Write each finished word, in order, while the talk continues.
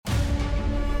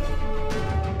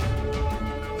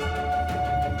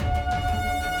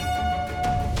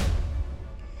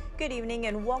Good evening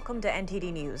and welcome to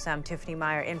NTD News. I'm Tiffany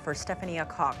Meyer in for Stephania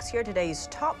Cox. Here are today's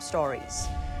top stories.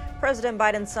 President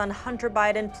Biden's son Hunter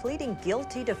Biden pleading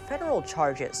guilty to federal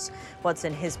charges. What's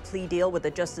in his plea deal with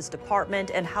the Justice Department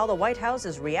and how the White House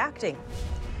is reacting.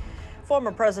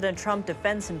 Former President Trump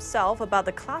defends himself about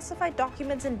the classified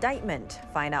documents indictment.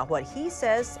 Find out what he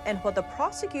says and what the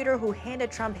prosecutor who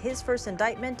handed Trump his first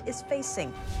indictment is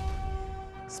facing.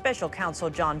 Special counsel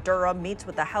John Durham meets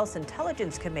with the House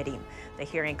Intelligence Committee. The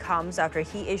hearing comes after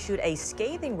he issued a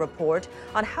scathing report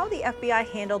on how the FBI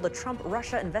handled the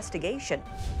Trump-Russia investigation.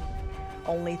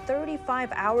 Only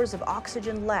 35 hours of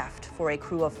oxygen left for a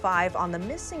crew of 5 on the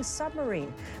missing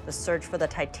submarine. The search for the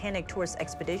Titanic tourist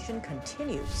expedition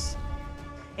continues.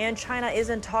 And China is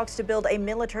in talks to build a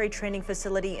military training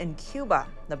facility in Cuba.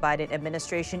 The Biden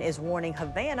administration is warning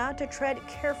Havana to tread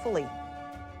carefully.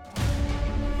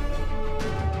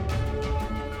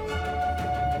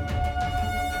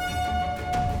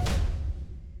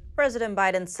 President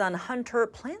Biden's son Hunter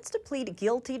plans to plead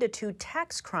guilty to 2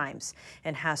 tax crimes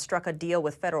and has struck a deal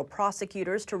with federal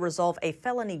prosecutors to resolve a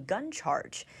felony gun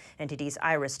charge. NTD's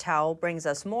Iris Tao brings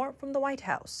us more from the White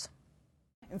House.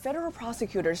 Federal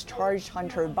prosecutors charged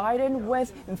Hunter Biden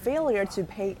with failure to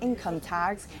pay income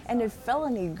tax and a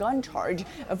felony gun charge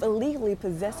of illegally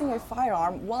possessing a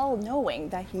firearm while knowing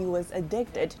that he was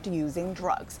addicted to using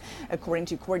drugs. According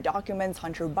to court documents,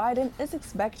 Hunter Biden is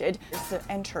expected to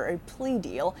enter a plea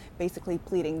deal, basically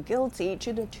pleading guilty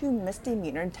to the 2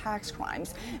 misdemeanor tax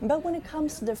crimes. But when it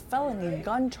comes to the felony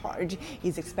gun charge,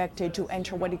 he's expected to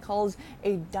enter what he calls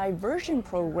a diversion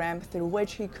program through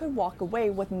which he could walk away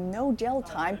with no jail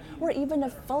time or even a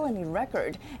felony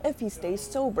record if he stays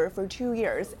sober for 2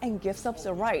 years and gives up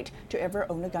the right to ever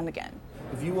own a gun again.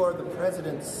 If you are the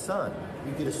president's son,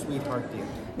 you get a sweetheart deal.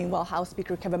 Meanwhile, House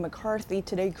Speaker Kevin McCarthy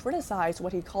today criticized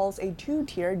what he calls a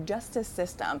 2-tier justice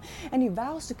system, and he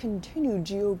vows to continue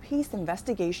GOP's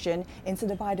investigation into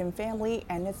the Biden family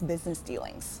and its business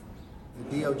dealings.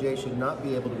 The DOJ should not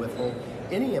be able to withhold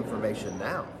any information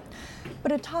now.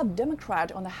 But a top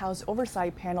Democrat on the House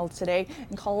Oversight panel today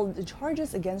called the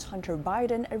charges against Hunter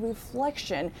Biden a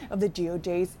reflection of the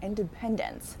DOJ's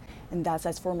independence. And that's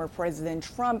as former President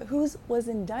Trump, who was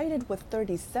indicted with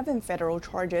 37 federal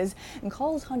charges, and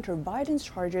calls Hunter Biden's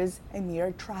charges a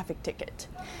mere traffic ticket.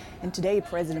 And today,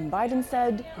 President Biden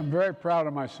said, "I'm very proud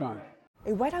of my son."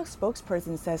 A White House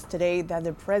spokesperson says today that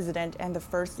the president and the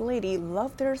First Lady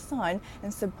love their son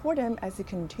and support him as he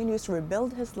continues to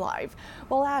rebuild his life,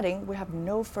 while adding, "We have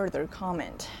no further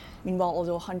comment." Meanwhile,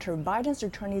 although Hunter Biden's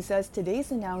attorney says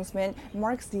today's announcement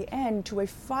marks the end to a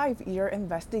 5-year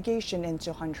investigation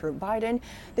into Hunter Biden,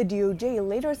 the DOJ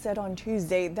later said on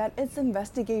Tuesday that its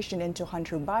investigation into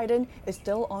Hunter Biden is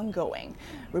still ongoing.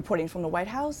 Reporting from the White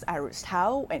House, Iris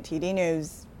Tao, NTD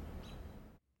News.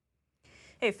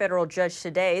 A federal judge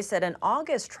today set an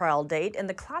August trial date in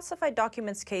the classified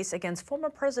documents case against former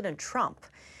President Trump.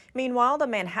 Meanwhile, the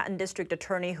Manhattan district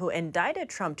attorney who indicted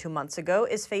Trump 2 months ago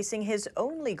is facing his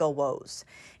own legal woes.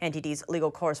 NTD's legal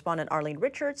correspondent Arlene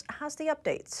Richards has the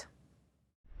updates.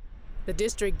 The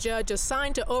district judge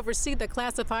assigned to oversee the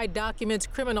classified documents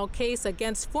criminal case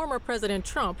against former President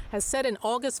Trump has set an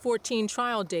August 14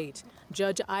 trial date.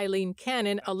 Judge Eileen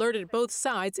Cannon alerted both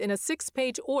sides in a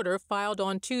 6-page order filed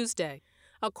on Tuesday.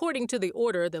 According to the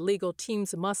order, the legal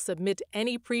teams must submit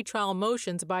any pretrial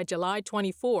motions by July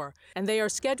 24, and they are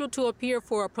scheduled to appear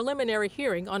for a preliminary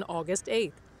hearing on August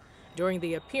 8th. During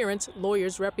the appearance,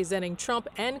 lawyers representing Trump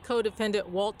and co-defendant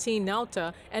Walt T.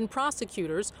 Nauta and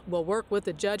prosecutors will work with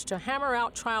the judge to hammer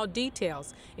out trial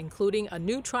details, including a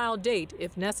new trial date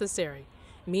if necessary.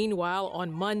 Meanwhile,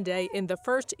 on Monday, in the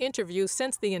first interview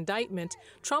since the indictment,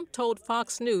 Trump told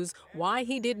Fox News why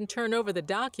he didn't turn over the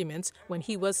documents when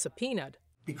he was subpoenaed.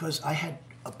 Because I had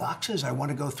boxes. I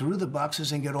want to go through the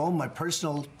boxes and get all my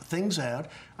personal things out.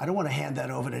 I don't want to hand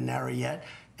that over to NARA yet.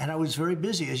 And I was very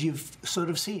busy, as you've sort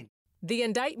of seen. The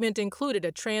indictment included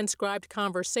a transcribed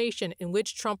conversation in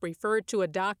which Trump referred to a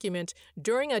document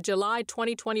during a July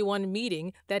 2021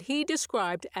 meeting that he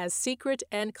described as secret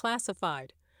and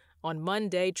classified. On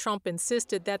Monday, Trump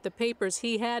insisted that the papers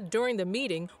he had during the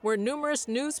meeting were numerous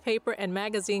newspaper and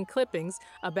magazine clippings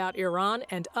about Iran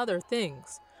and other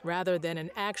things, rather than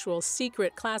an actual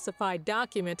secret classified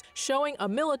document showing a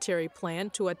military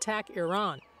plan to attack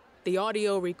Iran. The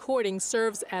audio recording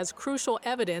serves as crucial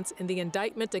evidence in the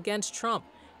indictment against Trump.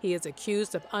 He is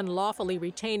accused of unlawfully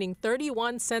retaining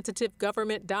 31 sensitive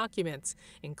government documents,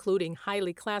 including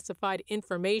highly classified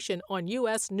information on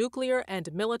U.S. nuclear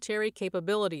and military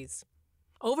capabilities.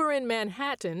 Over in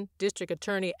Manhattan, District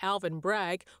Attorney Alvin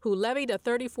Bragg, who levied a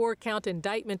 34-count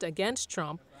indictment against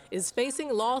Trump, is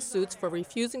facing lawsuits for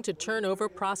refusing to turn over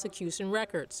prosecution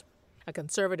records. A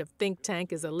conservative think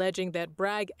tank is alleging that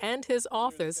Bragg and his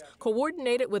office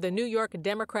coordinated with a New York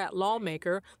Democrat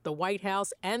lawmaker, the White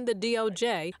House, and the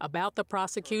DOJ about the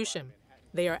prosecution.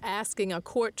 They are asking a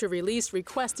court to release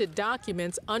requested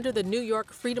documents under the New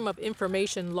York Freedom of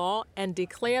Information law and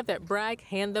declare that Bragg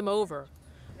hand them over.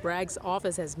 Bragg's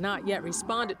office has not yet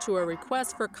responded to a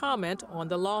request for comment on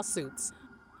the lawsuits.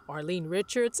 Arlene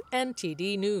Richards,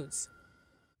 NTD News.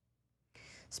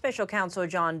 Special Counsel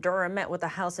John Durham met with the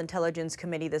House Intelligence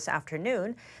Committee this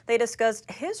afternoon. They discussed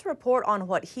his report on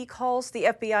what he calls the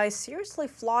FBI's seriously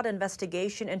flawed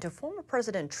investigation into former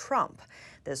President Trump.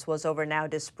 This was over now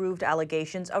disproved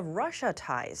allegations of Russia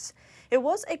ties. It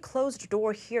was a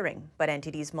closed-door hearing, but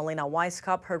NTD's Melina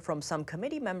Weisskopf heard from some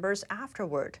committee members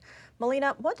afterward.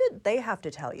 Melina, what did they have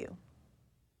to tell you?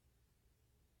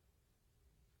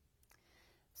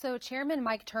 So Chairman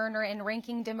Mike Turner and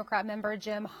Ranking Democrat member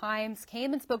Jim Himes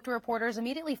came and spoke to reporters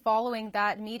immediately following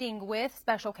that meeting with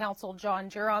Special Counsel John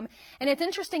Durham. And it's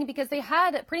interesting because they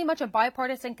had pretty much a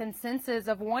bipartisan consensus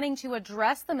of wanting to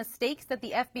address the mistakes that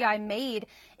the FBI made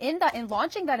in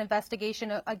launching that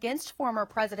investigation against former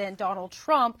President Donald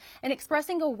Trump and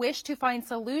expressing a wish to find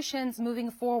solutions moving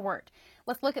forward.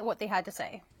 Let's look at what they had to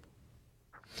say.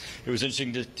 It was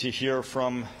interesting to hear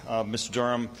from Mr.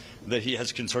 Durham that he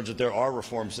has concerns that there are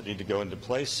reforms that need to go into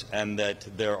place and that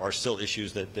there are still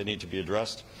issues that need to be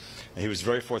addressed. And he was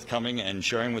very forthcoming and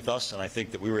sharing with us, and I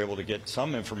think that we were able to get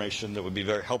some information that would be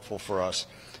very helpful for us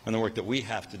in the work that we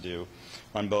have to do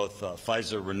on both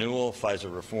FISA renewal,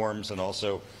 FISA reforms, and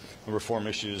also reform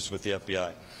issues with the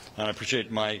FBI. And I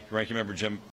appreciate my ranking member,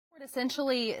 Jim.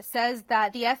 Essentially says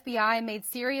that the FBI made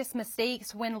serious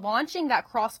mistakes when launching that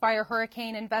crossfire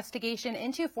hurricane investigation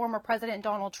into former President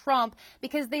Donald Trump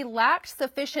because they lacked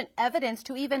sufficient evidence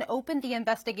to even open the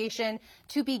investigation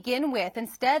to begin with.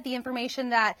 Instead, the information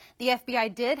that the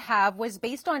FBI did have was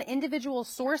based on individual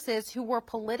sources who were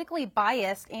politically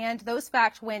biased, and those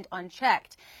facts went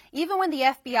unchecked. Even when the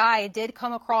FBI did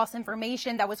come across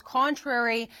information that was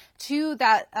contrary to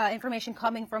that information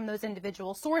coming from those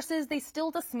individual sources, they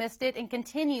still dismissed it and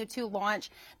continue to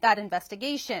launch that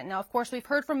investigation. Now, of course, we've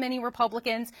heard from many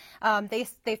Republicans.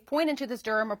 They've pointed to this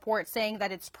Durham report saying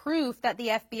that it's proof that the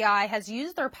FBI has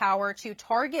used their power to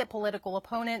target political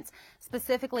opponents,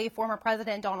 specifically former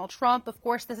President Donald Trump. Of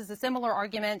course, this is a similar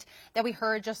argument that we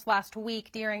heard just last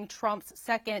week during Trump's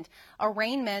second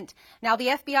arraignment. Now, the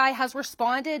FBI has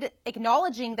responded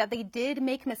acknowledging that they did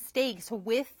make mistakes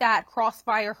with that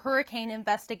crossfire hurricane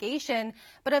investigation,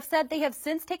 but have said they have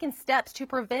since taken steps to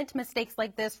prevent mistakes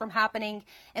like this from happening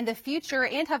in the future,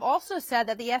 and have also said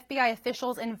that the FBI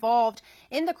officials involved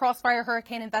in the crossfire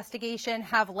hurricane investigation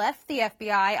have left the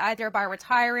FBI either by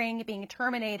retiring, being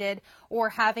terminated, or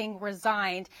having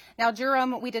resigned. Now,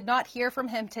 Durham, we did not hear from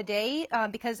him today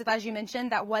because, as you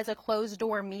mentioned, that was a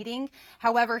closed-door meeting.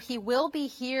 However, he will be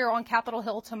here on Capitol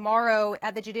Hill tomorrow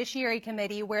at the Judiciary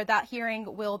Committee, where that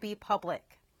hearing will be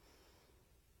public.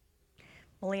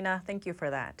 Melina, thank you for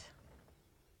that.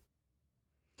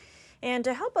 And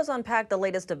to help us unpack the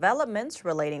latest developments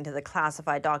relating to the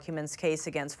classified documents case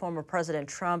against former President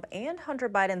Trump and Hunter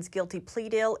Biden's guilty plea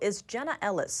deal is Jenna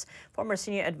Ellis, former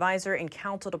senior advisor and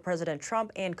counsel to President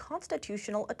Trump and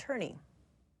constitutional attorney.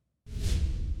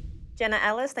 Jenna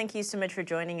Ellis, thank you so much for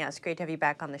joining us. Great to have you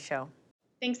back on the show.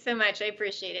 Thanks so much. I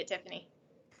appreciate it, Tiffany.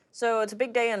 So it's a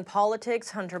big day in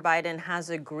politics. Hunter Biden has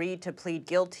agreed to plead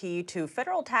guilty to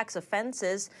federal tax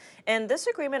offenses, and this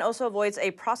agreement also avoids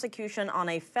a prosecution on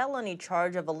a felony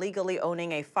charge of illegally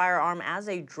owning a firearm as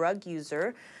a drug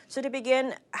user. So to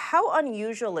begin, how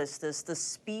unusual is this, the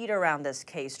speed around this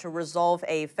case to resolve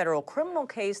a federal criminal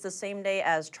case the same day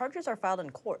as charges are filed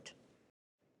in court?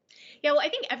 Yeah, well, I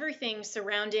think everything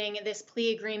surrounding this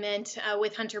plea agreement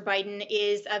with Hunter Biden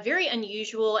is very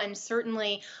unusual and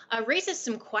certainly raises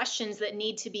some questions that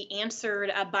need to be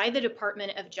answered by the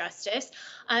Department of Justice.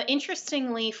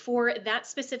 Interestingly, for that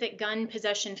specific gun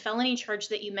possession felony charge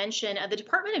that you mentioned, the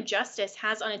Department of Justice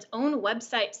has on its own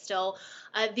website still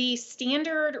the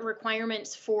standard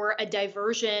requirements for a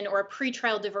diversion or a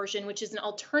pretrial diversion, which is an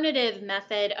alternative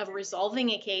method of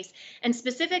resolving a case. And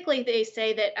specifically, they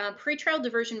say that pretrial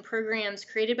diversion programs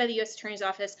created by the U.S. Attorney's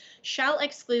Office shall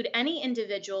exclude any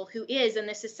individual who is, and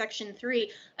this is Section 3,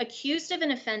 accused of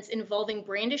an offense involving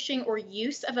brandishing or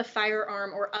use of a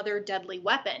firearm or other deadly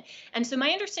weapon. And so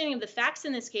my understanding of the facts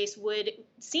in this case would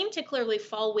seem to clearly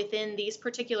fall within these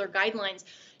particular guidelines.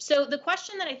 So the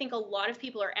question that I think a lot of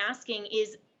people are asking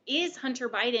is, is Hunter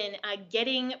Biden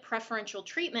getting preferential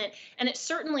treatment? And it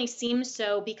certainly seems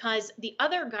so, because the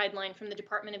other guideline from the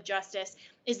Department of Justice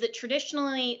is that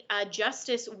traditionally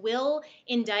justice will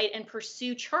indict and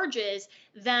pursue charges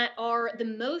that are the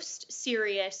most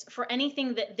serious for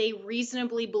anything that they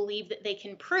reasonably believe that they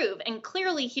can prove. And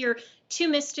clearly here, 2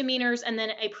 misdemeanors and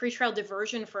then a pretrial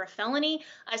diversion for a felony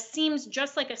seems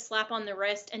just like a slap on the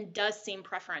wrist and does seem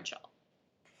preferential.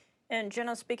 And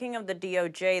Jenna, speaking of the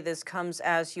DOJ, this comes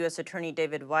as U.S. Attorney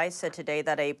David Weiss said today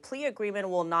that a plea agreement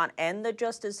will not end the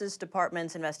Justice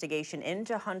Department's investigation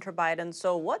into Hunter Biden.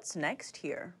 So what's next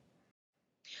here?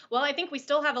 Well, I think we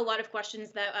still have a lot of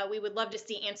questions that we would love to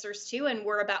see answers to, and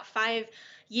we're about 5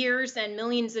 years and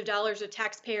millions of dollars of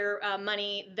taxpayer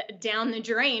money down the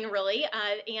drain, really.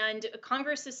 And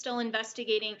Congress is still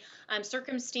investigating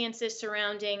circumstances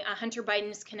surrounding Hunter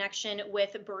Biden's connection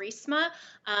with Burisma.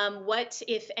 What,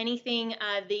 if anything,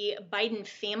 the Biden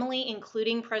family,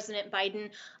 including President Biden,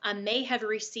 may have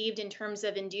received in terms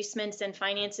of inducements and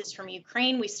finances from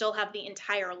Ukraine. We still have the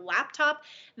entire laptop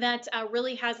that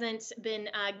really hasn't been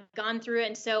gone through.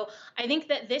 And so I think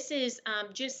that this is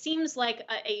just seems like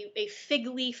a fig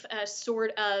leaf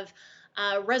sort of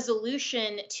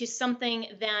resolution to something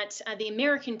that the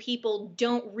American people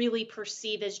don't really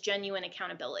perceive as genuine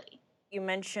accountability. You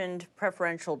mentioned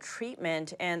preferential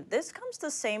treatment, and this comes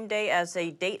the same day as a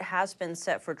date has been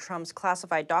set for Trump's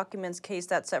classified documents case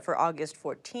that's set for August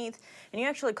 14th. And you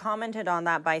actually commented on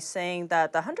that by saying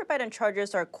that the Hunter Biden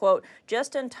charges are, quote,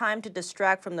 just in time to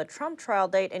distract from the Trump trial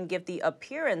date and give the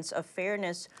appearance of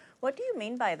fairness. What do you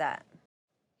mean by that?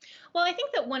 Well, I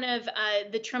think that one of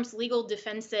the Trump's legal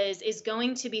defenses is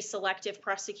going to be selective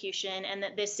prosecution, and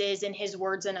that this is, in his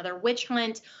words, another witch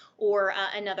hunt or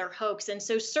another hoax. And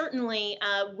so certainly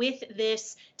with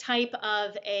this type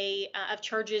of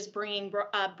charges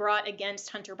brought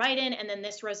against Hunter Biden and then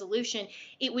this resolution,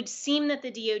 it would seem that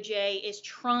the DOJ is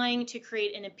trying to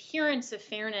create an appearance of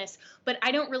fairness, but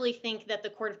I don't really think that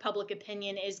the court of public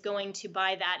opinion is going to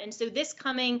buy that. And so this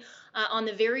coming on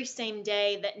the very same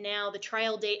day that now the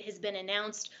trial date has been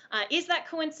announced, is that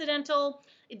coincidental?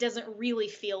 It doesn't really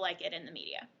feel like it in the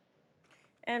media.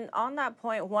 And on that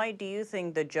point, why do you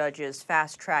think the judge is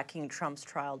fast-tracking Trump's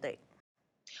trial date?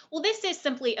 Well, this is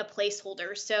simply a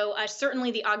placeholder. So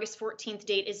certainly the August 14th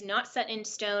date is not set in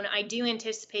stone. I do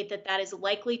anticipate that that is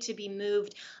likely to be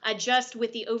moved just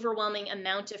with the overwhelming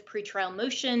amount of pretrial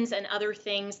motions and other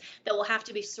things that will have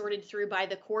to be sorted through by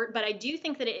the court. But I do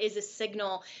think that it is a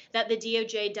signal that the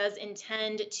DOJ does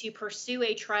intend to pursue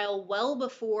a trial well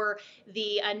before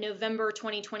the November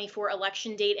 2024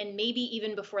 election date and maybe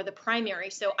even before the primary.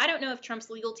 So I don't know if Trump's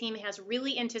legal team has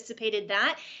really anticipated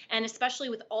that, and especially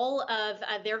with all of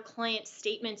their client's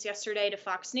statements yesterday to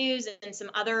Fox News and some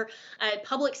other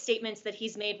public statements that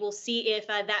he's made, we'll see if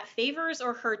that favors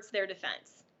or hurts their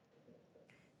defense.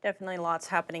 Definitely lots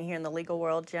happening here in the legal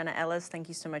world. Jenna Ellis, thank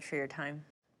you so much for your time.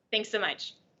 Thanks so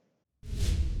much.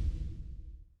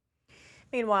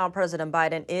 Meanwhile, President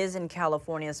Biden is in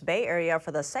California's Bay Area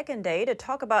for the second day to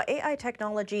talk about AI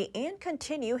technology and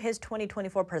continue his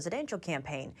 2024 presidential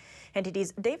campaign.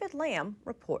 NTD's David Lamb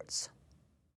reports.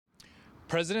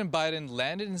 President Biden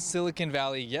landed in Silicon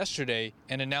Valley yesterday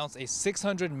and announced a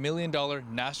 $600 million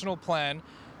national plan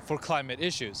for climate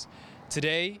issues.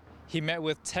 Today, he met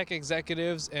with tech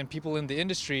executives and people in the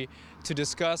industry to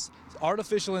discuss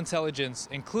artificial intelligence,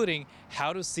 including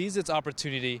how to seize its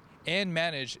opportunity and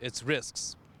manage its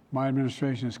risks. My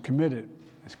administration is committed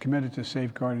to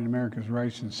safeguarding America's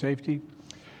rights and safety,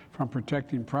 from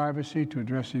protecting privacy to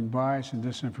addressing bias and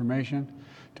disinformation,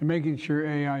 to making sure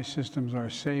AI systems are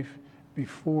safe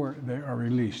before they are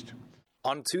released.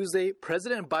 On Tuesday,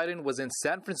 President Biden was in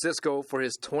San Francisco for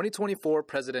his 2024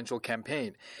 presidential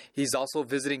campaign. He's also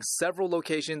visiting several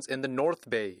locations in the North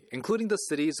Bay, including the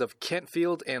cities of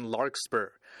Kentfield and Larkspur.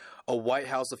 A White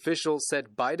House official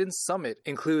said Biden's summit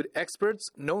include experts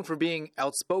known for being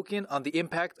outspoken on the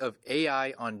impact of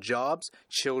AI on jobs,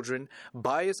 children,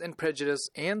 bias and prejudice,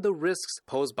 and the risks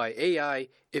posed by AI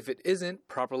if it isn't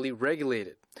properly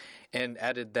regulated. And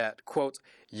added that, quote,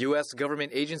 U.S.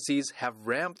 government agencies have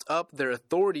ramped up their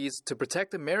authorities to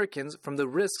protect Americans from the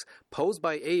risks posed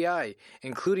by AI,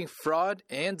 including fraud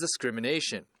and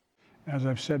discrimination. As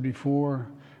I've said before,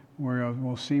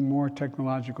 we'll see more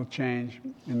technological change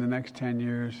in the next 10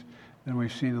 years than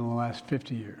we've seen in the last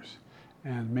 50 years,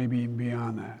 and maybe even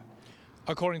beyond that.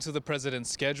 According to the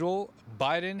president's schedule,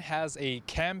 Biden has a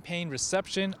campaign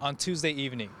reception on Tuesday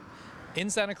evening. In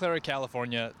Santa Clara,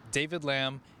 California, David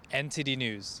Lamb, NTD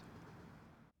News.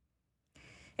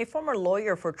 A former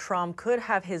lawyer for Trump could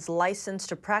have his license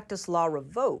to practice law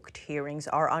revoked. Hearings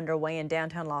are underway in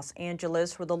downtown Los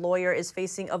Angeles, where the lawyer is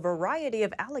facing a variety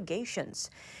of allegations.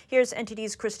 Here's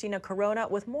NTD's Christina Corona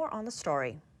with more on the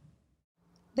story.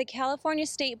 The California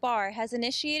State Bar has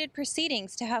initiated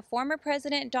proceedings to have former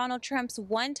President Donald Trump's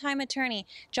one-time attorney,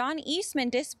 John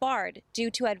Eastman, disbarred due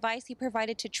to advice he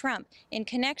provided to Trump in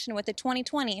connection with the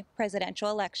 2020 presidential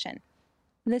election.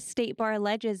 The State Bar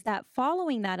alleges that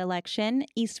following that election,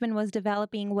 Eastman was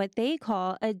developing what they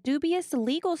call a dubious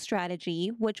legal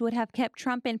strategy, which would have kept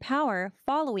Trump in power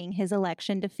following his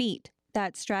election defeat.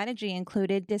 That strategy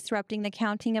included disrupting the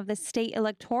counting of the state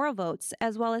electoral votes,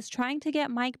 as well as trying to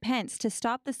get Mike Pence to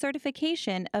stop the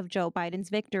certification of Joe Biden's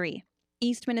victory.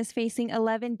 Eastman is facing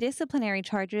 11 disciplinary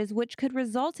charges, which could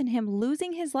result in him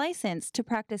losing his license to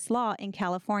practice law in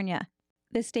California.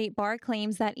 The State Bar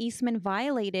claims that Eastman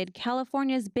violated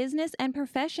California's Business and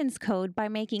Professions Code by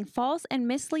making false and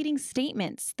misleading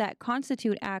statements that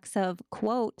constitute acts of,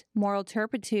 quote, moral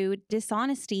turpitude,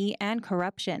 dishonesty, and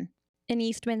corruption. In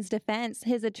Eastman's defense,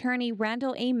 his attorney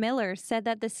Randall A. Miller said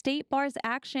that the State Bar's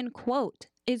action, quote,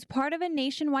 is part of a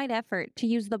nationwide effort to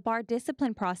use the bar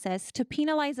discipline process to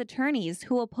penalize attorneys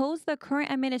who oppose the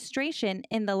current administration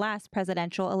in the last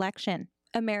presidential election.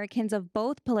 Americans of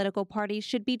both political parties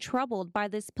should be troubled by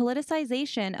this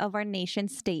politicization of our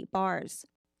nation's state bars.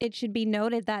 It should be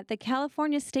noted that the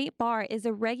California State Bar is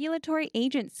a regulatory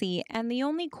agency and the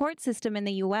only court system in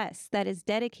the U.S. that is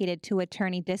dedicated to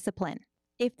attorney discipline.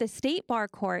 If the State Bar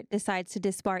Court decides to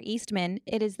disbar Eastman,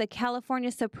 it is the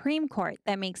California Supreme Court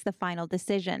that makes the final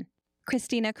decision.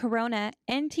 Christina Corona,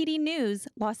 NTD News,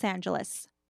 Los Angeles.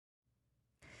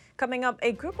 Coming up,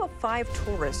 a group of 5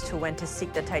 tourists who went to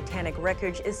seek the Titanic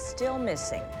wreckage is still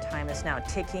missing. Time is now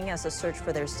ticking as the search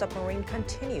for their submarine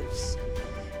continues.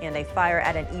 And a fire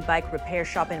at an e-bike repair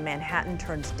shop in Manhattan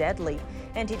turns deadly.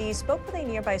 NTD spoke with a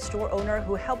nearby store owner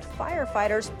who helped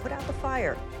firefighters put out the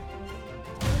fire.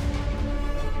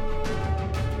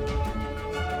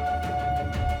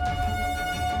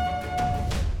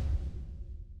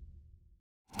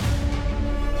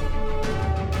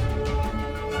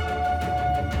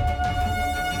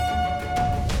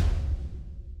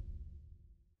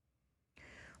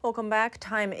 Welcome back.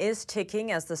 Time is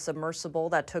ticking as the submersible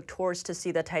that took tourists to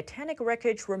see the Titanic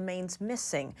wreckage remains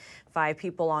missing. 5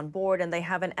 people on board, and they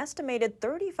have an estimated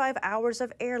 35 hours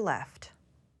of air left.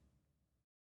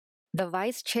 The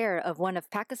vice chair of one of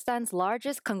Pakistan's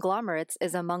largest conglomerates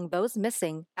is among those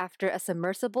missing after a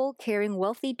submersible carrying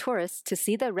wealthy tourists to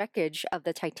see the wreckage of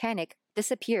the Titanic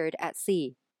disappeared at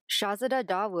sea. Shahzada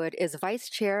Dawood is vice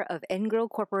chair of Engro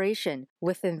Corporation,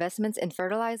 with investments in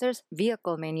fertilizers,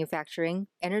 vehicle manufacturing,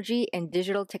 energy, and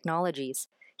digital technologies.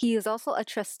 He is also a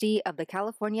trustee of the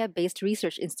California-based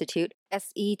research institute,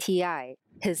 SETI.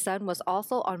 His son was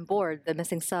also on board the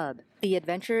missing sub. The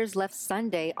adventurers left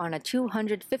Sunday on a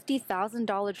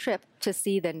 $250,000 trip to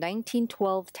see the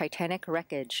 1912 Titanic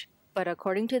wreckage. But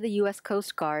according to the U.S.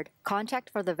 Coast Guard, contact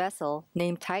for the vessel,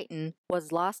 named Titan,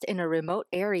 was lost in a remote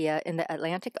area in the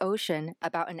Atlantic Ocean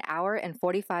about an hour and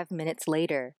 45 minutes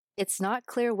later. It's not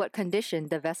clear what condition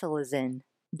the vessel is in.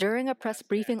 During a press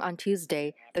briefing on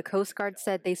Tuesday, the Coast Guard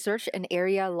said they searched an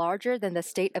area larger than the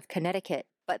state of Connecticut,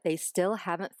 but they still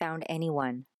haven't found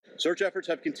anyone. Search efforts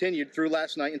have continued through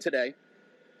last night and today.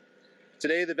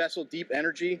 Today, the vessel Deep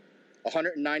Energy, a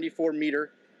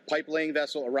 194-meter pipe-laying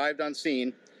vessel, arrived on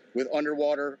scene with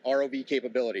underwater ROV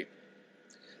capability.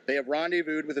 They have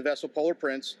rendezvoused with the vessel Polar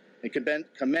Prince and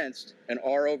commenced an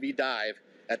ROV dive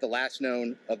at the last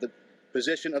known of the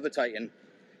position of the Titan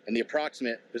and the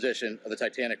approximate position of the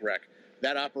Titanic wreck.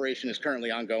 That operation is currently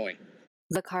ongoing.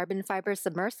 The carbon fiber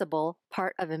submersible,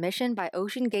 part of a mission by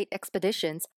Ocean Gate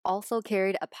Expeditions, also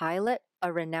carried a pilot,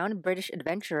 a renowned British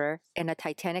adventurer, and a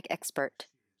Titanic expert.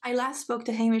 I last spoke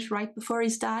to Hamish right before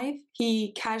his dive.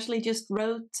 He casually just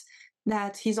wrote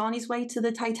that he's on his way to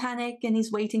the Titanic and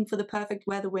he's waiting for the perfect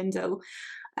weather window.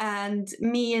 And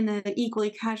me, in an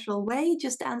equally casual way,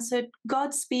 just answered,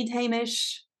 "Godspeed,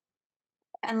 Hamish,"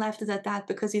 and left it at that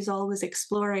because he's always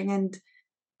exploring. And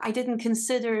I didn't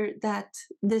consider that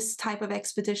this type of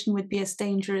expedition would be as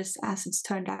dangerous as it's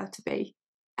turned out to be.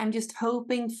 I'm just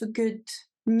hoping for good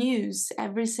news.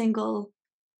 Every single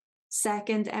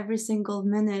second, every single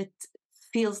minute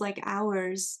feels like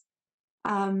hours.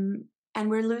 And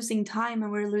we're losing time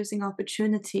and we're losing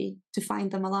opportunity to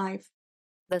find them alive.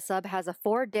 The sub has a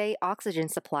 4-day oxygen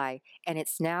supply, and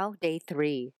it's now day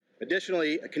 3.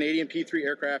 Additionally, a Canadian P-3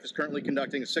 aircraft is currently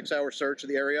conducting a 6-hour search of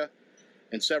the area,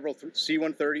 and several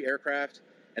C-130 aircraft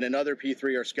and another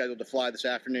P-3 are scheduled to fly this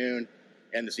afternoon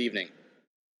and this evening.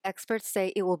 Experts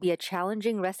say it will be a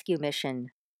challenging rescue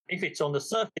mission. If it's on the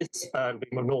surface, it'll be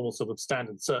a normal sort of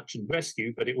standard search and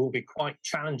rescue, but it will be quite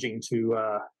challenging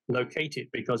to locate it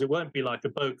because it won't be like a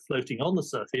boat floating on the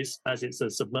surface, as it's a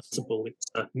submersible, it's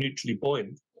neutrally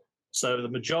buoyant. So the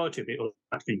majority of it will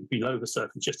actually be below the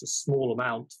surface, just a small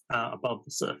amount above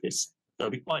the surface. So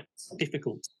it'll be quite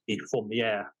difficult to see from the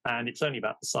air, and it's only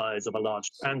about the size of a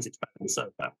large transit van, so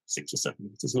about 6 or 7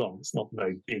 meters long. It's not a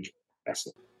very big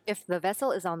vessel. If the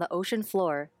vessel is on the ocean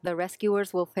floor, the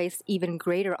rescuers will face even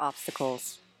greater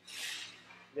obstacles.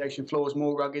 The ocean floor is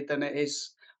more rugged than it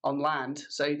is on land,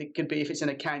 so it could be if it's in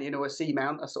a canyon or a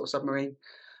seamount, a sort of submarine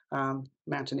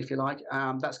mountain, if you like,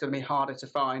 that's going to be harder to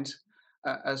find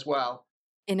as well.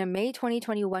 In a May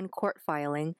 2021 court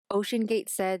filing, OceanGate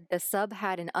said the sub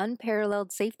had an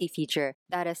unparalleled safety feature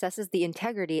that assesses the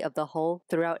integrity of the hull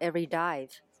throughout every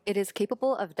dive. It is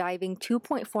capable of diving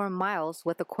 2.4 miles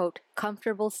with a, quote,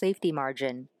 comfortable safety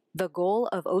margin. The goal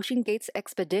of OceanGate's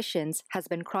expeditions has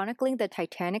been chronicling the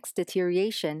Titanic's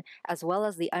deterioration as well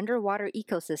as the underwater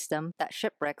ecosystem that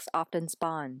shipwrecks often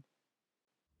spawn.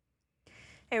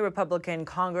 A Republican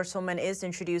Congresswoman is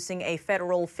introducing a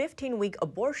federal 15-week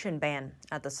abortion ban.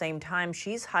 At the same time,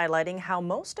 she's highlighting how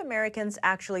most Americans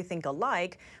actually think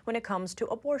alike when it comes to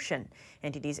abortion.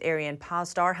 NTD's Ariane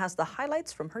Pasdar has the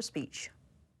highlights from her speech.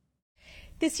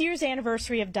 This year's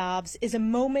anniversary of Dobbs is a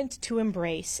moment to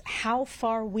embrace how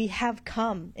far we have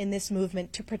come in this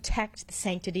movement to protect the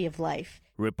sanctity of life.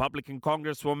 Republican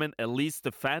Congresswoman Elise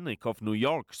Stefanik of New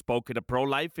York spoke at a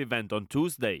pro-life event on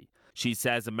Tuesday. She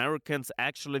says Americans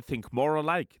actually think more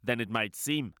alike than it might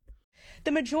seem.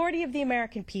 The majority of the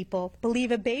American people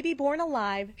believe a baby born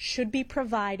alive should be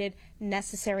provided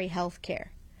necessary health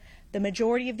care. The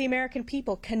majority of the American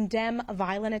people condemn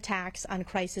violent attacks on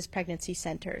crisis pregnancy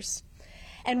centers.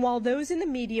 And while those in the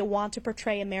media want to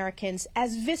portray Americans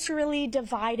as viscerally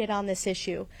divided on this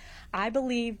issue, I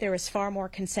believe there is far more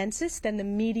consensus than the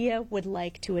media would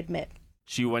like to admit.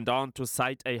 She went on to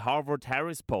cite a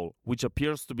Harvard-Harris poll, which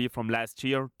appears to be from last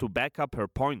year, to back up her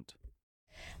point.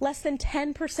 Less than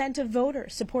 10% of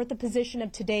voters support the position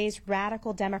of today's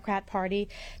radical Democrat Party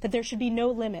that there should be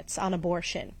no limits on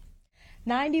abortion.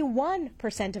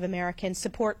 91% of Americans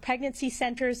support pregnancy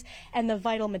centers and the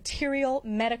vital material,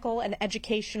 medical, and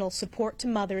educational support to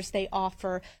mothers they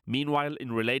offer. Meanwhile,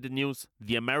 in related news,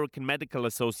 the American Medical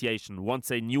Association wants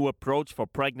a new approach for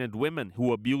pregnant women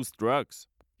who abuse drugs.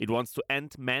 It wants to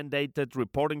end mandated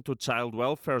reporting to child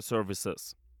welfare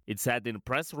services. It said in a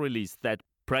press release that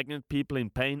pregnant people in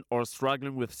pain or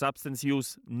struggling with substance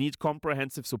use need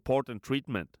comprehensive support and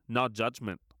treatment, not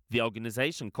judgment. The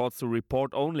organization calls to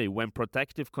report only when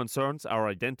protective concerns are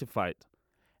identified.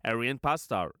 Ariane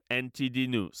Pasdar, NTD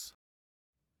News.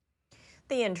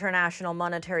 The International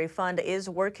Monetary Fund is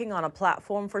working on a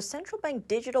platform for central bank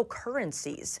digital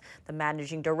currencies. The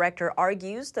managing director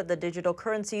argues that the digital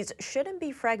currencies shouldn't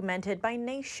be fragmented by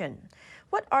nation.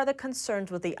 What are the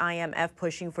concerns with the IMF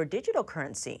pushing for digital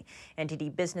currency?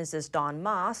 NTD Business's Don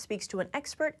Ma speaks to an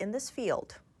expert in this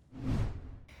field.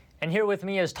 And here with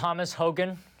me is Thomas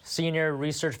Hogan, Senior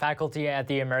Research Faculty at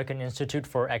the American Institute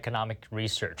for Economic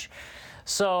Research.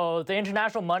 So the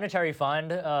International Monetary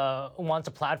Fund wants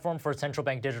a platform for central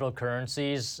bank digital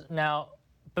currencies. Now,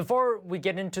 before we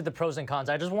get into the pros and cons,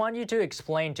 I just want you to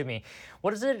explain to me,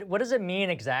 what does it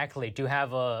mean exactly to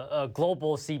have a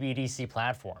global CBDC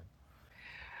platform?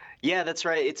 Yeah, that's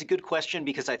right. It's a good question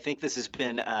because I think this has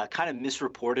been kind of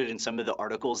misreported in some of the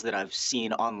articles that I've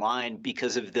seen online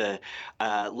because of the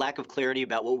lack of clarity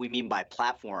about what we mean by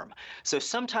platform. So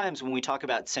sometimes when we talk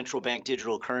about central bank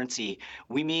digital currency,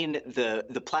 we mean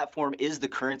the platform is the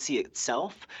currency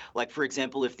itself. Like, for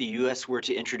example, if the U.S. were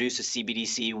to introduce a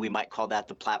CBDC, we might call that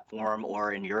the platform,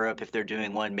 or in Europe, if they're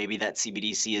doing one, maybe that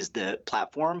CBDC is the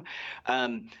platform.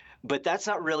 But that's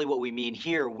not really what we mean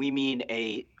here. We mean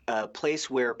a place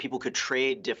where people could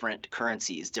trade different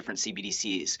currencies, different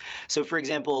CBDCs. So, for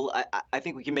example, I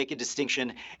think we can make a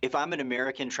distinction. If I'm an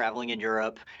American traveling in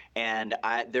Europe and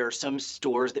there are some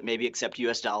stores that maybe accept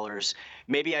US dollars,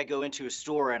 maybe I go into a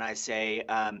store and I say,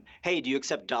 hey, do you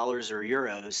accept dollars or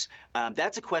euros?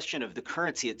 That's a question of the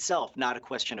currency itself, not a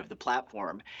question of the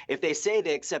platform. If they say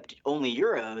they accept only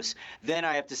euros, then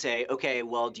I have to say, okay,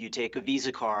 well, do you take a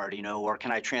Visa card, or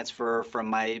can I transfer from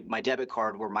my debit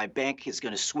card where my bank is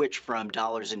going to switch from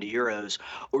dollars into euros,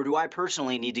 or do I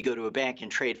personally need to go to a bank and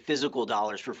trade physical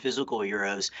dollars for physical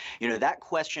euros? That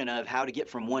question of how to get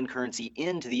from one currency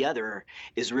into the other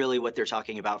is really what they're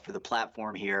talking about for the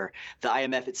platform here. The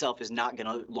IMF itself is not going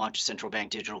to launch a central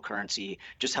bank digital currency,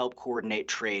 just help coordinate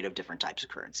trade of different types of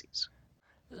currencies.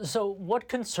 So what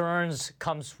concerns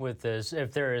comes with this,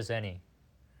 if there is any?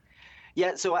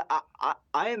 Yeah, so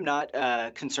I am not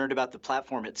concerned about the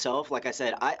platform itself. Like I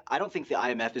said, I don't think the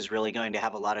IMF is really going to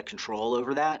have a lot of control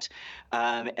over that.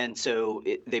 And so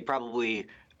they probably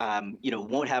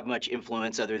won't have much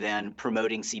influence other than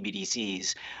promoting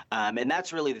CBDCs. And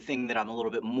that's really the thing that I'm a little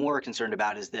bit more concerned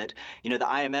about is that, the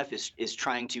IMF is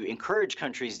trying to encourage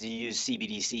countries to use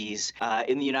CBDCs.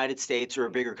 In the United States or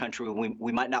a bigger country,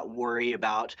 we might not worry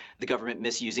about the government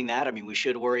misusing that. I mean, we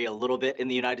should worry a little bit in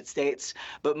the United States,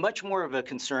 but much more of a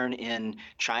concern in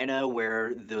China,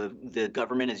 where the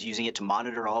government is using it to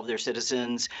monitor all of their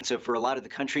citizens. So for a lot of the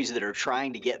countries that are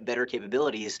trying to get better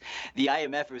capabilities, the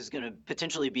IMF is going to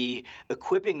potentially be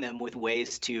equipping them with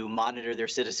ways to monitor their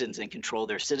citizens and control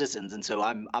their citizens. And so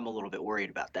I'm a little bit worried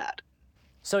about that.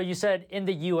 So you said in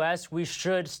the U.S. we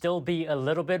should still be a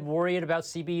little bit worried about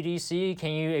CBDC.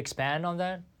 Can you expand on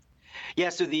that? Yeah,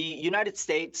 so the United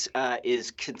States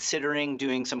is considering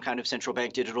doing some kind of central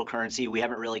bank digital currency. We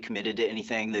haven't really committed to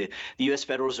anything. The U.S.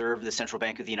 Federal Reserve, the central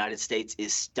bank of the United States,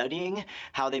 is studying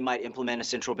how they might implement a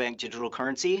central bank digital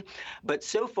currency. But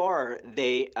so far,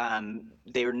 they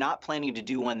are not planning to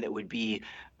do one that would be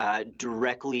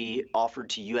directly offered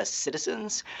to U.S.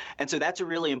 citizens. And so that's a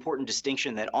really important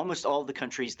distinction, that almost all of the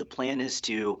countries, the plan is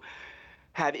to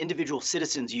have individual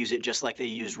citizens use it just like they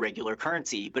use regular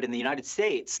currency. But in the United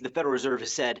States, the Federal Reserve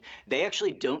has said they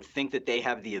actually don't think that they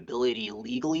have the ability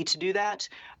legally to do that.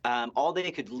 All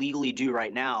they could legally do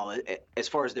right now, as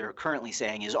far as they're currently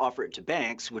saying, is offer it to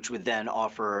banks, which would then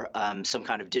offer some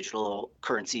kind of digital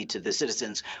currency to the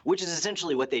citizens, which is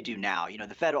essentially what they do now.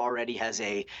 The Fed already has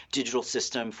a digital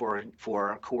system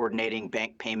for coordinating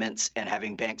bank payments and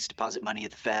having banks deposit money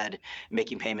at the Fed,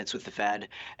 making payments with the Fed.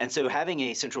 And so having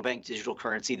a central bank digital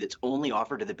currency that's only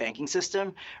offered to the banking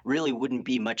system really wouldn't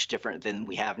be much different than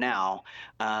we have now.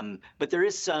 But there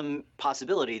is some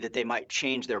possibility that they might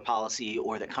change their policy,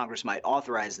 or that Congress might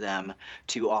authorize them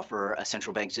to offer a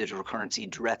central bank digital currency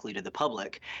directly to the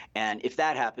public. And if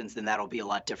that happens, then that'll be a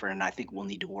lot different, and I think we'll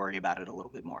need to worry about it a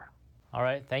little bit more. All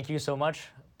right. Thank you so much.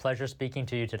 Pleasure speaking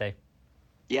to you today.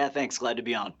 Yeah, thanks. Glad to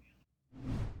be on.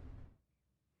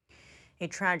 A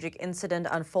tragic incident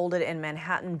unfolded in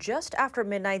Manhattan just after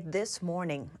midnight this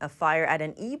morning. A fire at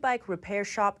an e-bike repair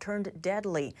shop turned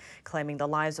deadly, claiming the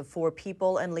lives of 4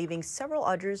 people and leaving several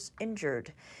others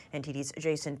injured. NTD's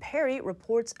Jason Perry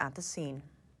reports at the scene.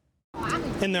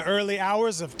 In the early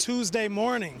hours of Tuesday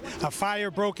morning, a fire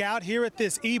broke out here at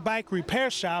this e-bike repair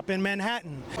shop in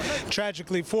Manhattan.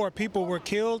 Tragically, 4 people were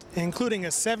killed, including a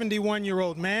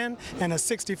 71-year-old man and a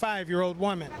 65-year-old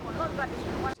woman.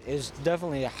 It's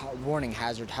definitely a warning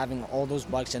hazard, having all those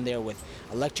bikes in there with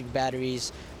electric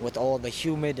batteries, with all the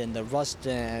humid and the rust,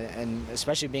 and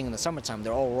especially being in the summertime,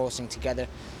 they're all roasting together.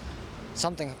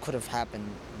 Something could have happened,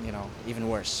 even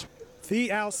worse.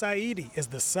 Thi Al-Saidi is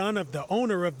the son of the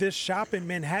owner of this shop in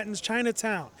Manhattan's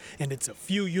Chinatown, and it's a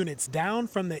few units down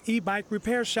from the e-bike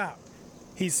repair shop.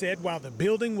 He said while the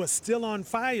building was still on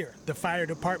fire, the fire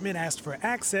department asked for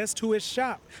access to his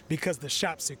shop because the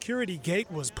shop's security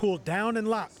gate was pulled down and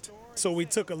locked. So we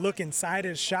took a look inside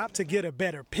his shop to get a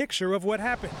better picture of what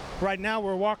happened. Right now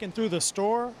we're walking through the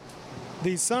store.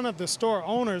 The son of the store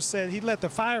owner said he let the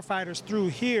firefighters through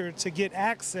here to get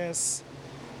access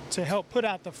to help put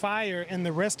out the fire in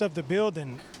the rest of the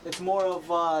building. It's more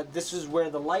of, this is where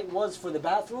the light was for the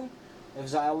bathroom. It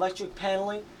was electric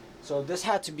paneling, so this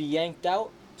had to be yanked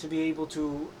out to be able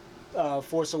to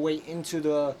force a way into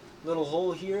the little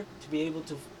hole here to be able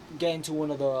to get into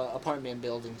one of the apartment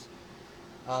buildings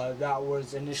that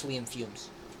was initially in fumes.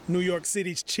 New York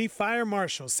City's chief fire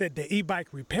marshal said the e-bike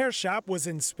repair shop was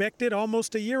inspected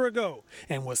almost a year ago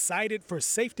and was cited for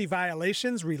safety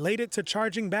violations related to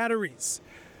charging batteries.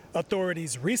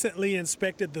 Authorities recently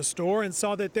inspected the store and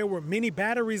saw that there were many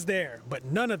batteries there, but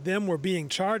none of them were being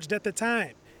charged at the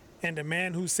time. And a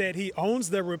man who said he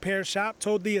owns the repair shop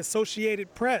told the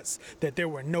Associated Press that there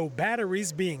were no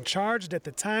batteries being charged at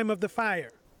the time of the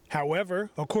fire. However,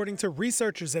 according to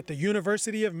researchers at the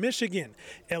University of Michigan,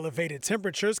 elevated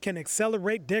temperatures can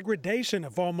accelerate degradation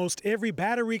of almost every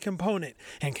battery component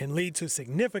and can lead to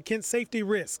significant safety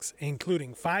risks,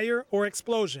 including fire or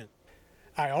explosion.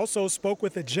 I also spoke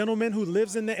with a gentleman who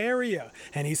lives in the area,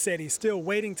 and he said he's still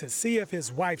waiting to see if his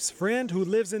wife's friend who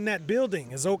lives in that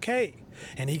building is okay.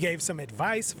 And he gave some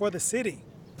advice for the city.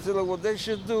 So look, what they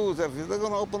should do is if they're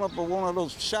going to open up one of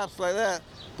those shops like that,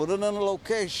 put it in a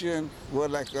location where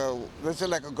let's say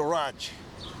like a garage,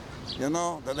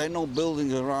 that ain't no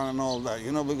buildings around and all that,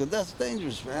 because that's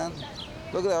dangerous, man.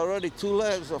 Look at that, already 2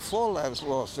 lives or 4 lives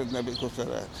lost in there because of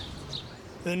that.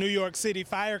 The New York City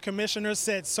Fire Commissioner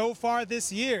said so far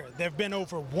this year, there have been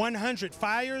over 100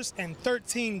 fires and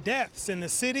 13 deaths in the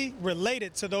city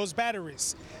related to those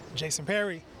batteries. Jason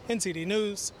Perry, NTD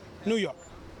News, New York.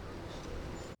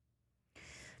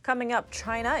 Coming up,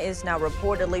 China is now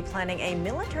reportedly planning a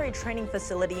military training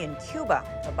facility in Cuba.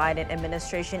 The Biden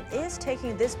administration is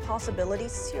taking this possibility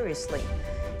seriously.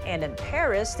 And in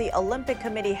Paris, the Olympic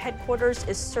Committee headquarters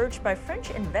is searched by French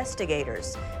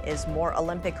investigators. Is more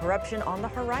Olympic corruption on the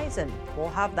horizon? We'll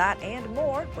have that and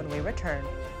more when we return.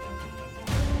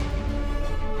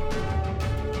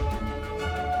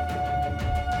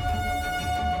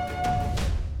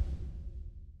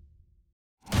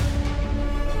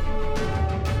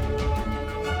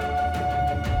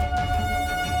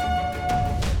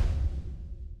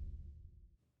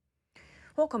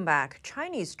 Welcome back.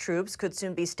 Chinese troops could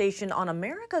soon be stationed on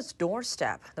America's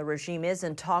doorstep. The regime is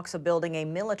in talks of building a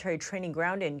military training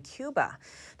ground in Cuba.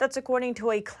 That's according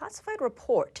to a classified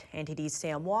report. NTD's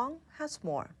Sam Wong has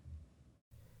more.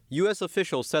 U.S.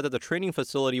 officials said that the training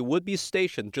facility would be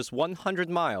stationed just 100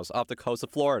 miles off the coast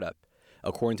of Florida.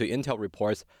 According to intel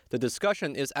reports, the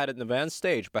discussion is at an advanced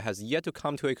stage but has yet to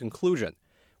come to a conclusion.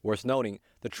 Worth noting,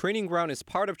 the training ground is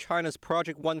part of China's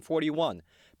Project 141,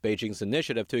 Beijing's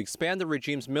initiative to expand the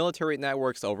regime's military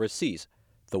networks overseas.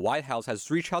 The White House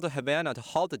has reached out to Havana to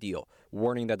halt the deal,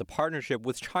 warning that the partnership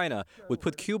with China would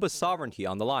put Cuba's sovereignty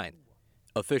on the line.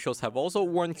 Officials have also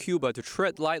warned Cuba to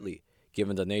tread lightly,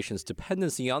 given the nation's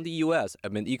dependency on the U.S.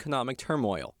 amid economic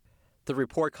turmoil. The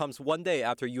report comes one day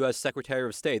after U.S. Secretary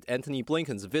of State Antony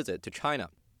Blinken's visit to China,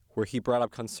 where he brought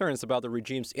up concerns about the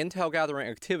regime's intel-gathering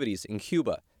activities in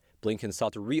Cuba. Blinken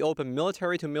sought to reopen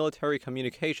military-to-military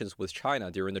communications with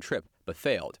China during the trip, but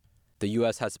failed. The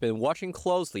U.S. has been watching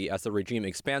closely as the regime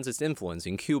expands its influence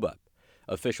in Cuba.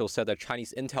 Officials said that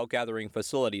Chinese intel-gathering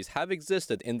facilities have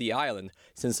existed in the island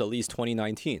since at least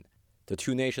 2019. The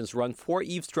two nations run 4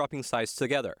 eavesdropping sites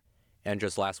together. And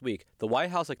just last week, the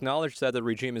White House acknowledged that the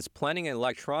regime is planning an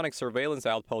electronic surveillance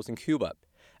outpost in Cuba.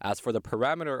 As for the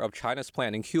parameter of China's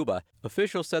plan in Cuba,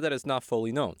 officials said that it's not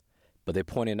fully known. But they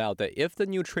pointed out that if the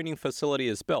new training facility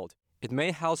is built, it may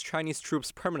house Chinese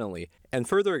troops permanently and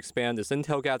further expand its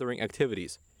intel-gathering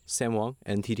activities. Sam Wang,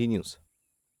 NTD News.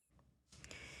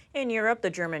 In Europe, the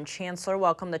German chancellor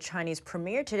welcomed the Chinese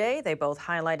premier today. They both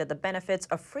highlighted the benefits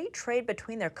of free trade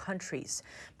between their countries.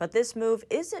 But this move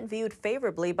isn't viewed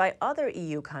favorably by other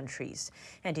EU countries.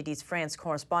 NTD's France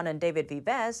correspondent David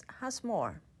Vives has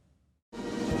more.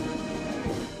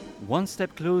 One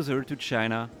step closer to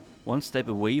China, one step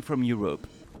away from Europe.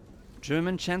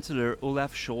 German Chancellor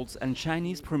Olaf Scholz and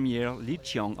Chinese Premier Li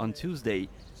Qiang on Tuesday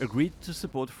agreed to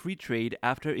support free trade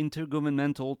after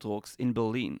intergovernmental talks in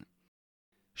Berlin.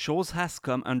 Scholz has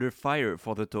come under fire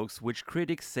for the talks, which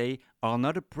critics say are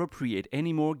not appropriate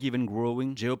anymore given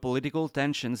growing geopolitical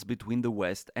tensions between the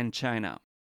West and China.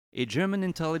 A German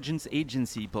intelligence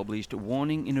agency published a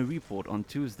warning in a report on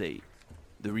Tuesday.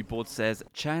 The report says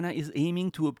China is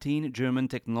aiming to obtain German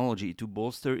technology to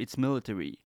bolster its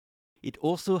military. It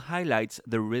also highlights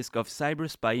the risk of cyber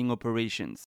spying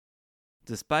operations.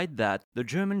 Despite that, the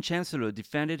German Chancellor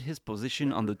defended his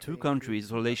position on the two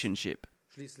countries' relationship.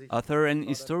 Author and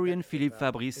historian Philippe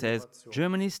Fabry says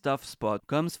Germany's tough spot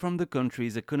comes from the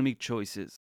country's economic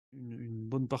choices.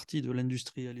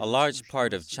 A large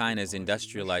part of China's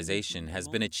industrialization has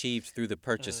been achieved through the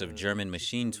purchase of German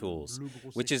machine tools,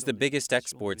 which is the biggest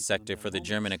export sector for the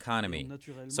German economy.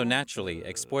 So naturally,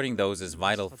 exporting those is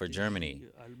vital for Germany.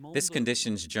 This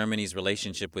conditions Germany's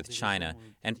relationship with China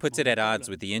and puts it at odds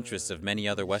with the interests of many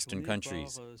other Western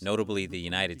countries, notably the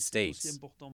United States.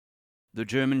 The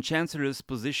German Chancellor's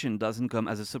position doesn't come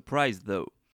as a surprise, though.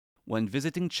 When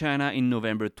visiting China in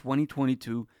November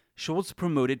 2022, Scholz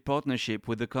promoted partnership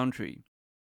with the country.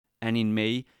 And in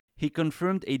May, he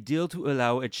confirmed a deal to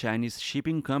allow a Chinese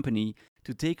shipping company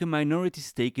to take a minority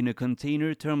stake in a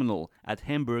container terminal at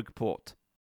Hamburg port.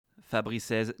 Fabry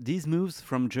says these moves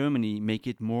from Germany make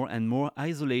it more and more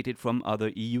isolated from other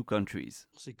EU countries.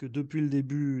 Since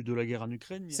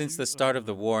the start of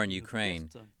the war in Ukraine,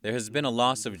 there has been a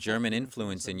loss of German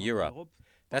influence in Europe.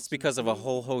 That's because of a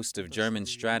whole host of German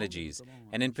strategies,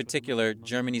 and in particular,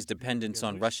 Germany's dependence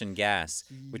on Russian gas,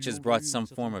 which has brought some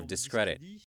form of discredit.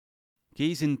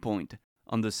 Case in point,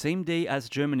 on the same day as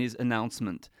Germany's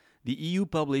announcement, the EU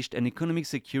published an economic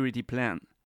security plan.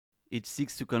 It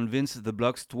seeks to convince the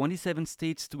bloc's 27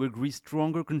 states to agree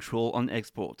stronger control on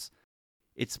exports.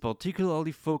 It's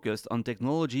particularly focused on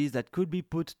technologies that could be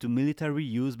put to military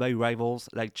use by rivals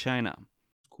like China.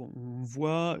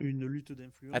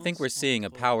 I think we're seeing a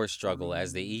power struggle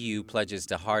as the EU pledges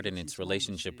to harden its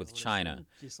relationship with China,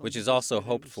 which is also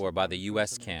hoped for by the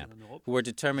US camp, who are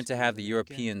determined to have the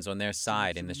Europeans on their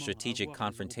side in the strategic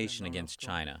confrontation against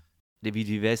China. David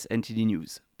Vives, NTD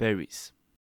News, Paris.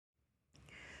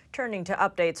 Turning to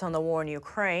updates on the war in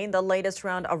Ukraine, the latest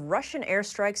round of Russian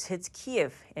airstrikes hits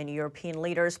Kyiv, and European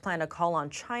leaders plan to call on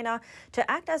China to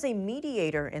act as a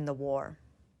mediator in the war.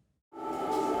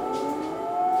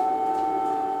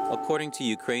 According to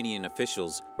Ukrainian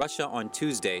officials, Russia on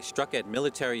Tuesday struck at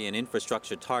military and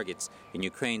infrastructure targets in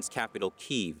Ukraine's capital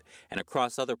Kyiv and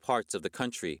across other parts of the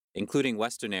country, including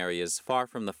western areas far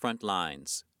from the front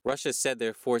lines. Russia said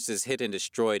their forces hit and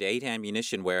destroyed 8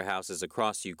 ammunition warehouses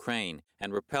across Ukraine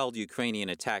and repelled Ukrainian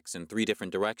attacks in 3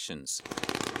 different directions.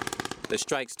 The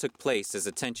strikes took place as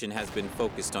attention has been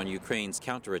focused on Ukraine's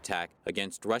counterattack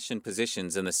against Russian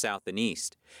positions in the south and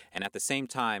east, and at the same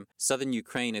time, southern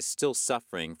Ukraine is still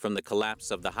suffering from the collapse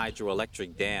of the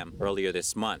hydroelectric dam earlier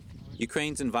this month.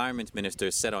 Ukraine's environment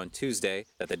minister said on Tuesday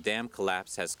that the dam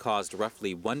collapse has caused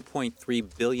roughly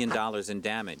 $1.3 billion in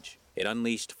damage. It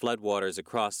unleashed floodwaters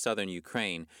across southern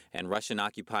Ukraine and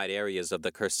Russian-occupied areas of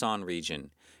the Kherson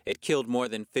region. It killed more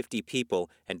than 50 people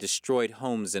and destroyed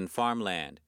homes and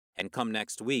farmland. And come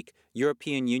next week,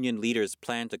 European Union leaders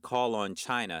plan to call on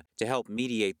China to help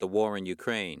mediate the war in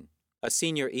Ukraine. A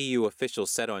senior EU official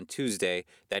said on Tuesday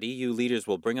that EU leaders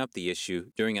will bring up the issue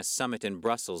during a summit in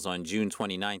Brussels on June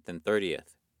 29th and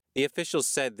 30th. The officials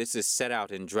said this is set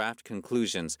out in draft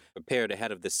conclusions prepared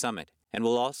ahead of the summit, and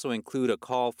will also include a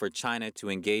call for China to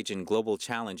engage in global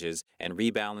challenges and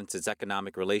rebalance its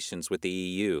economic relations with the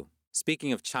EU.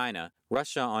 Speaking of China,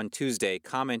 Russia on Tuesday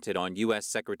commented on U.S.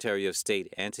 Secretary of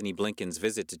State Antony Blinken's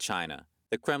visit to China.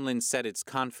 The Kremlin said it's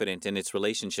confident in its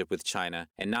relationship with China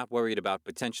and not worried about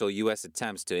potential U.S.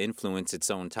 attempts to influence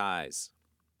its own ties.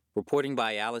 Reporting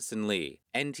by Allison Lee,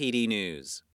 NTD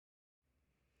News.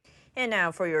 And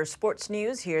now for your sports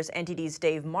news, here's NTD's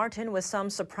Dave Martin with some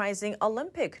surprising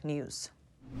Olympic news.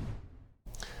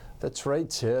 That's right,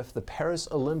 Tiff. The Paris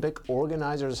Olympic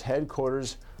organizers'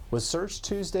 headquarters was searched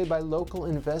Tuesday by local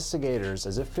investigators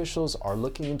as officials are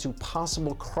looking into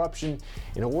possible corruption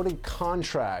in awarding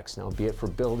contracts. Now, be it for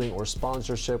building or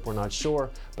sponsorship, we're not sure,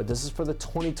 but this is for the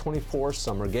 2024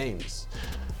 Summer Games.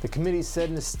 The committee said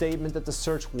in a statement that the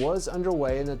search was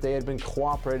underway and that they had been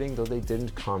cooperating, though they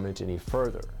didn't comment any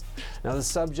further. Now, the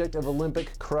subject of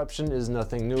Olympic corruption is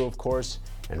nothing new, of course,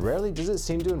 and rarely does it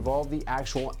seem to involve the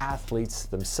actual athletes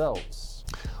themselves.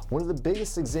 One of the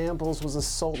biggest examples was the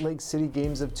Salt Lake City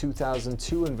Games of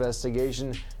 2002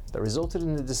 investigation that resulted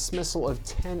in the dismissal of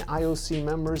 10 IOC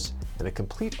members and a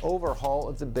complete overhaul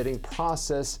of the bidding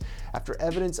process after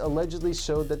evidence allegedly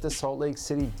showed that the Salt Lake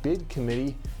City Bid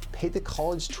Committee paid the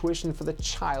college tuition for the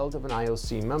child of an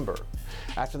IOC member.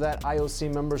 After that,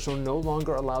 IOC members were no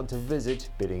longer allowed to visit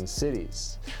bidding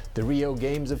cities. The Rio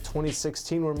Games of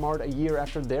 2016 were marred a year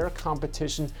after their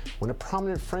competition when a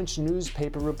prominent French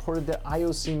newspaper reported that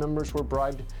IOC members were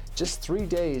bribed just 3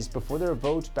 days before their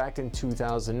vote back in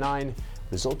 2009,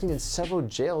 resulting in several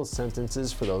jail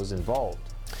sentences for those involved.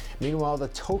 Meanwhile, the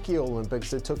Tokyo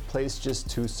Olympics that took place just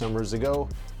 2 summers ago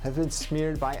have been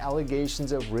smeared by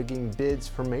allegations of rigging bids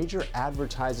for major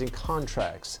advertising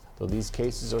contracts, though these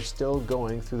cases are still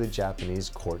going through the Japanese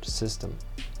court system.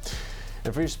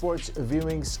 And for your sports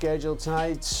viewing schedule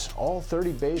tonight, all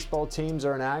 30 baseball teams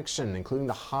are in action, including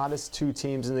the hottest 2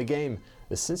 teams in the game,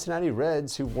 the Cincinnati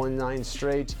Reds, who've won 9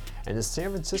 straight, and the San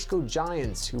Francisco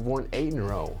Giants, who've won 8 in a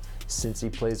row.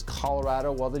 Cincy plays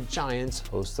Colorado while the Giants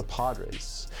host the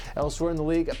Padres. Elsewhere in the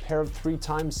league, a pair of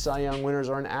 3-time Cy Young winners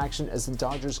are in action as the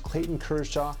Dodgers' Clayton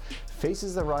Kershaw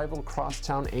faces the rival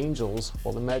crosstown Angels,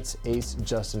 while the Mets' ace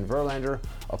Justin Verlander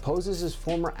opposes his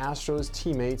former Astros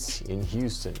teammates in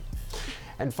Houston.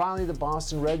 And finally, the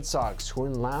Boston Red Sox, who are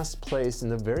in last place in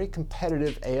the very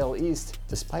competitive AL East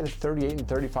despite a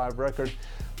 38-35 record,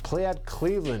 play at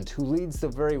Cleveland, who leads the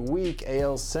very weak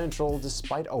AL Central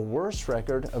despite a worse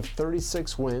record of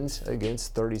 36 wins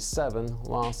against 37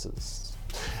 losses.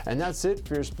 And that's it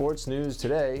for your sports news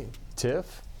today.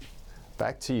 Tiff,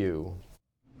 back to you.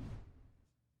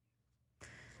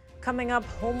 Coming up,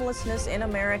 homelessness in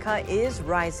America is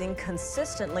rising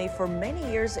consistently for many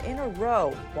years in a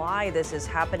row. Why this is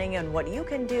happening and what you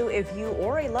can do if you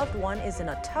or a loved one is in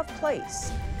a tough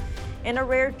place. And a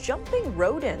rare jumping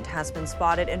rodent has been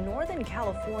spotted in Northern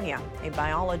California. A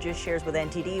biologist shares with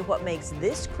NTD what makes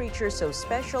this creature so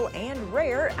special and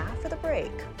rare after the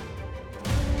break.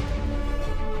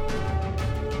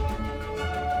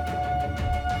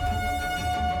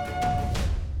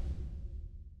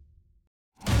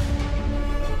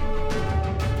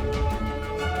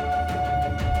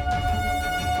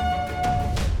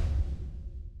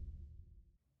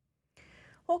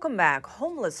 Welcome back.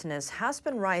 Homelessness has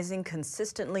been rising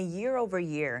consistently year over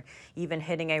year, even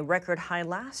hitting a record high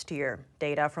last year.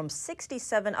 Data from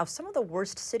 67 of some of the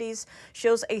worst cities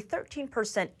shows a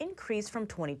 13% increase from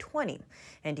 2020.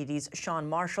 NTD's Sean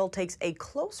Marshall takes a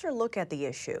closer look at the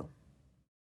issue.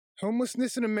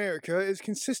 Homelessness in America is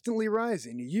consistently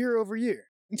rising year over year.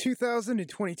 In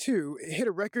 2022, it hit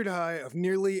a record high of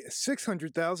nearly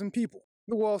 600,000 people.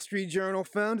 The Wall Street Journal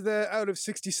found that out of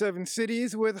 67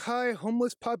 cities with high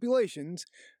homeless populations,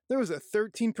 there was a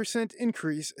 13%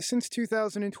 increase since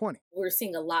 2020. We're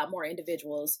seeing a lot more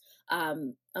individuals,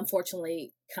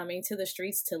 unfortunately, coming to the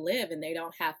streets to live, and they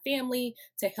don't have family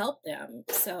to help them.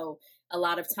 So a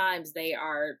lot of times they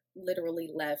are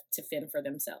literally left to fend for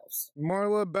themselves.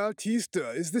 Marla Bautista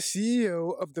is the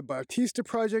CEO of the Bautista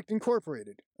Project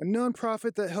Incorporated, a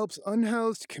nonprofit that helps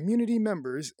unhoused community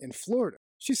members in Florida.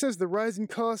 She says the rising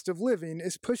cost of living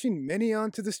is pushing many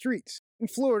onto the streets. In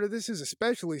Florida, this is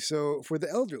especially so for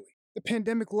the elderly. The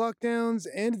pandemic lockdowns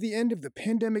and the end of the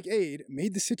pandemic aid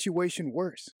made the situation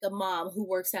worse. The mom who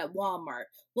works at Walmart.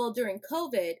 Well, during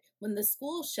COVID, when the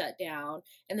school shut down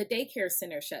and the daycare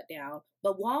center shut down,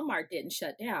 but Walmart didn't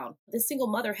shut down, the single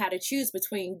mother had to choose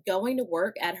between going to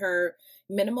work at her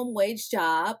minimum wage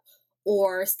job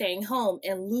or staying home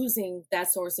and losing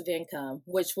that source of income,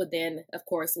 which would then, of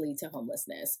course, lead to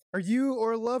homelessness. Are you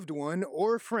or a loved one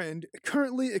or a friend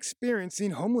currently experiencing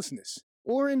homelessness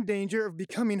or in danger of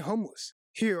becoming homeless?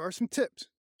 Here are some tips.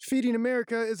 Feeding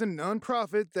America is a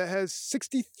nonprofit that has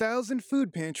 60,000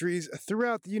 food pantries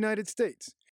throughout the United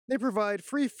States. They provide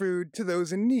free food to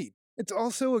those in need. It's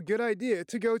also a good idea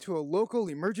to go to a local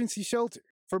emergency shelter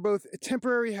for both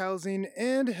temporary housing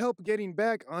and help getting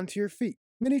back onto your feet.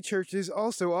 Many churches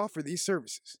also offer these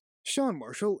services. Sean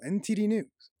Marshall, NTD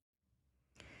News.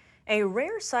 A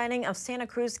rare sighting of Santa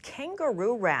Cruz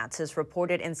kangaroo rats is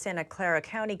reported in Santa Clara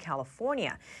County,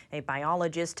 California. A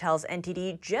biologist tells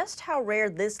NTD just how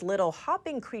rare this little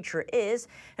hopping creature is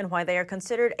and why they are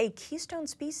considered a keystone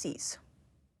species.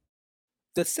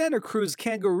 The Santa Cruz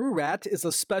kangaroo rat is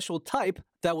a special type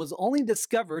that was only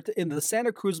discovered in the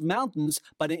Santa Cruz Mountains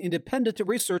by an independent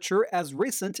researcher as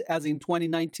recent as in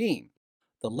 2019.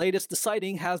 The latest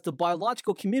sighting has the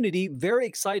biological community very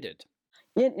excited.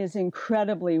 It is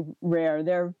incredibly rare.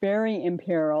 They're very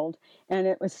imperiled, and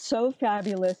it was so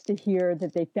fabulous to hear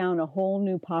that they found a whole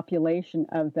new population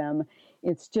of them.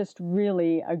 It's just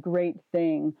really a great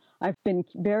thing. I've been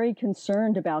very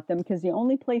concerned about them because the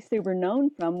only place they were known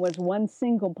from was one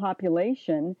single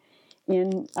population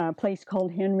in a place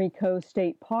called Henry Coe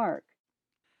State Park.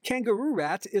 Kangaroo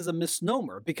rat is a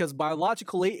misnomer because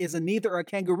biologically it is neither a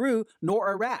kangaroo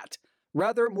nor a rat,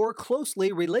 rather more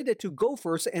closely related to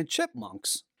gophers and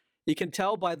chipmunks. You can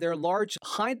tell by their large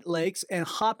hind legs and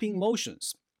hopping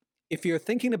motions. If you're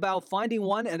thinking about finding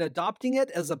one and adopting it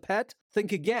as a pet,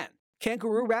 think again.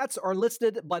 Kangaroo rats are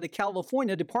listed by the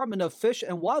California Department of Fish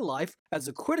and Wildlife as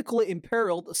a critically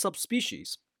imperiled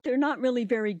subspecies. They're not really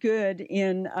very good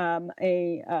in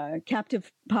a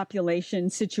captive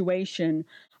population situation.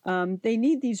 They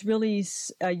need these really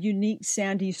unique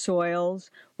sandy soils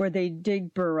where they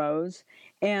dig burrows,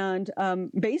 and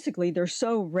basically they're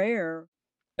so rare.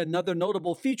 Another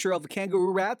notable feature of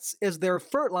kangaroo rats is their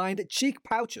fur-lined cheek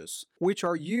pouches, which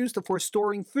are used for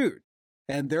storing food,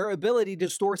 and their ability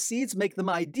to store seeds make them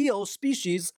ideal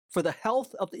species for the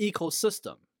health of the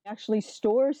ecosystem. Actually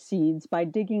store seeds by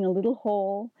digging a little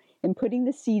hole and putting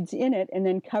the seeds in it and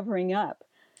then covering up.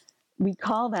 We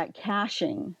call that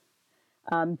caching.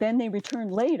 Then they return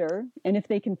later, and if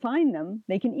they can find them,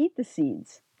 they can eat the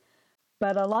seeds.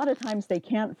 But a lot of times they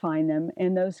can't find them,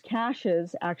 and those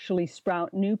caches actually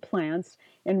sprout new plants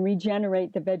and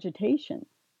regenerate the vegetation.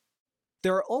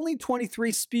 There are only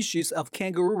 23 species of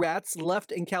kangaroo rats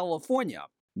left in California.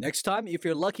 Next time, if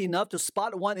you're lucky enough to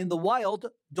spot one in the wild,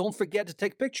 don't forget to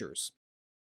take pictures.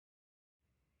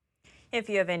 If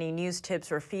you have any news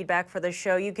tips or feedback for the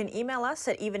show, you can email us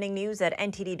at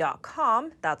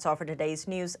eveningnews@ntd.com. That's all for today's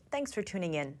news. Thanks for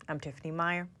tuning in. I'm Tiffany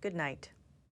Meyer. Good night.